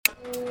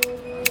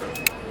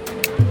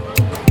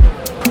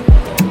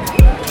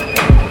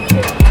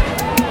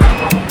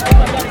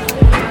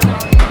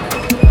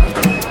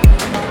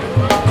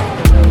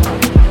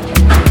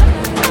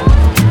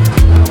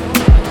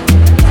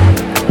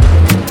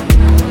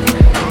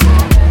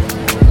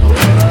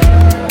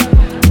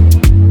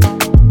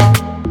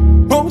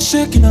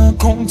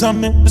count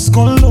and make the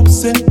skull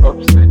upset.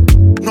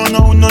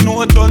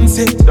 No, Dunce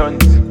it.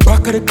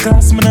 Back of the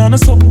class, man, on a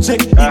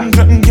subject.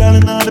 England girl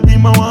and all the be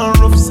my one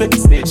rough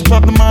sex. She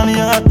pop the money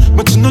hard,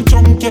 but you no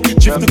drunk yet.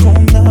 Drift the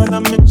count hard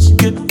and make she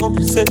get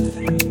upset.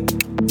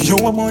 You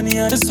want money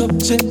on the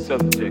subject.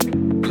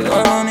 You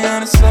want money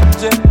on the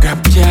subject. Grab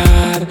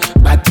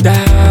card, bad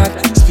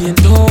dad, spin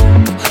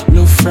home,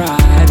 low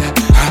fried.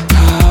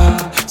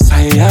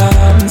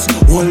 Science,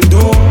 hold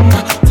on,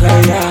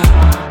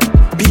 flyer.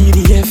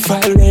 PDF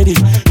already.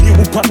 New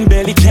pan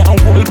belly, can't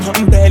hold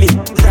pan belly.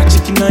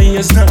 Ratchet in my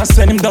ears, now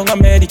send him down a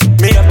medic.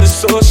 Me have the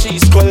soul,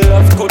 she's called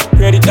love, good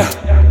credit.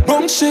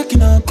 Bum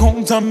shaking her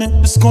count and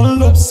make the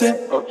skull upset.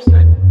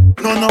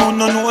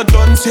 No,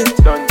 Dunce it.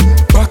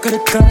 Back of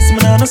the class,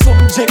 man, on a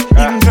subject.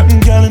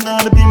 England girl and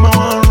all the be my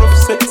one rough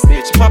sex.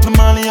 She pop the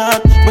molly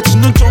hard, but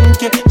you no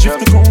drunk yet. Drift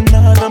the crown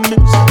hard and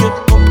make she get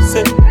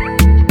upset.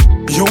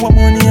 You want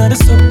money on the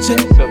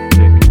subject.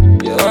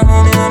 You want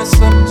money on the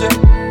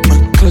subject.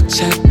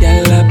 Clutch at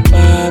gal a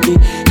Barbie.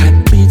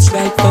 Hot beats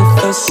like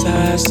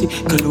Versace.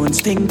 Cologne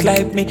stink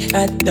like me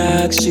at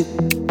dog shit.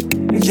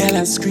 Gal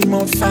I scream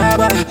out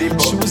father.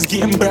 She was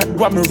game brat,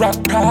 what me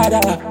rock Prada.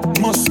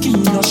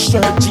 Moschino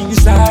shirt,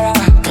 jeans Zara.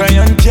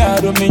 Client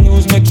card when me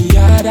use make it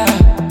harder.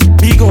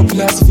 Big up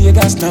Las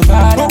Vegas,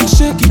 Nevada. Bum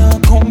shaking her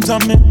count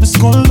and make the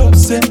skull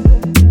upset.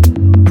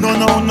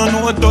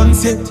 No,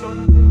 Dunce it.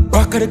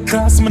 Back of the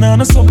class, man,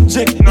 on a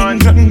subject.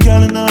 England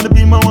girl and all the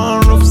be my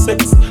one rough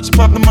sex. She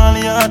pop the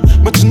molly hard,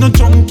 but you no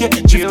drunk yet.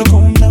 Drift the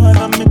count hard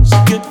and make she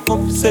get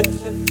upset.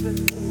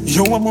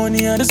 You want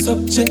money on the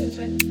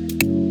subject.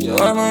 You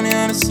want money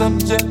on the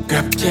subject.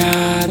 Grab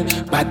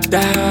card, bad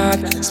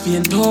dad,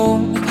 spin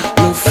home,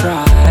 low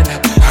fried.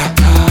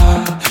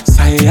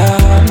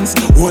 Science,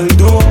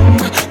 hold on,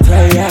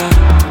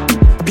 flyer.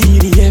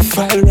 PDF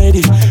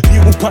already.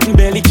 New pan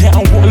belly,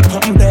 can't hold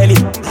pan belly.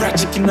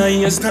 Ratchet in her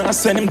ears, now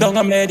send him down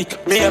a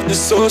medic. Me have the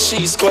soul,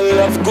 she's called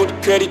love, good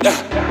credit.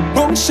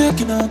 Bum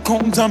shaking her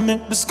count and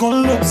make the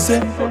skull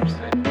upset.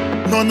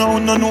 No,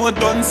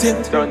 Dunce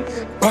it.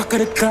 Back of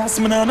the class,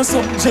 man, on a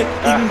subject.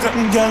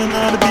 England girl and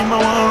all the be my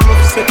one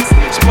rough sex.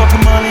 She pop the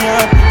money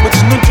hard, but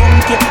you no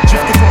drunk yet.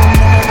 Drift the phone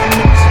hard and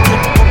make she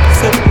get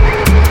upset.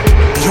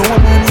 You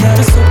want money on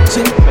the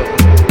subject.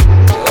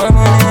 You want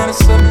money on the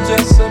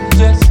subject.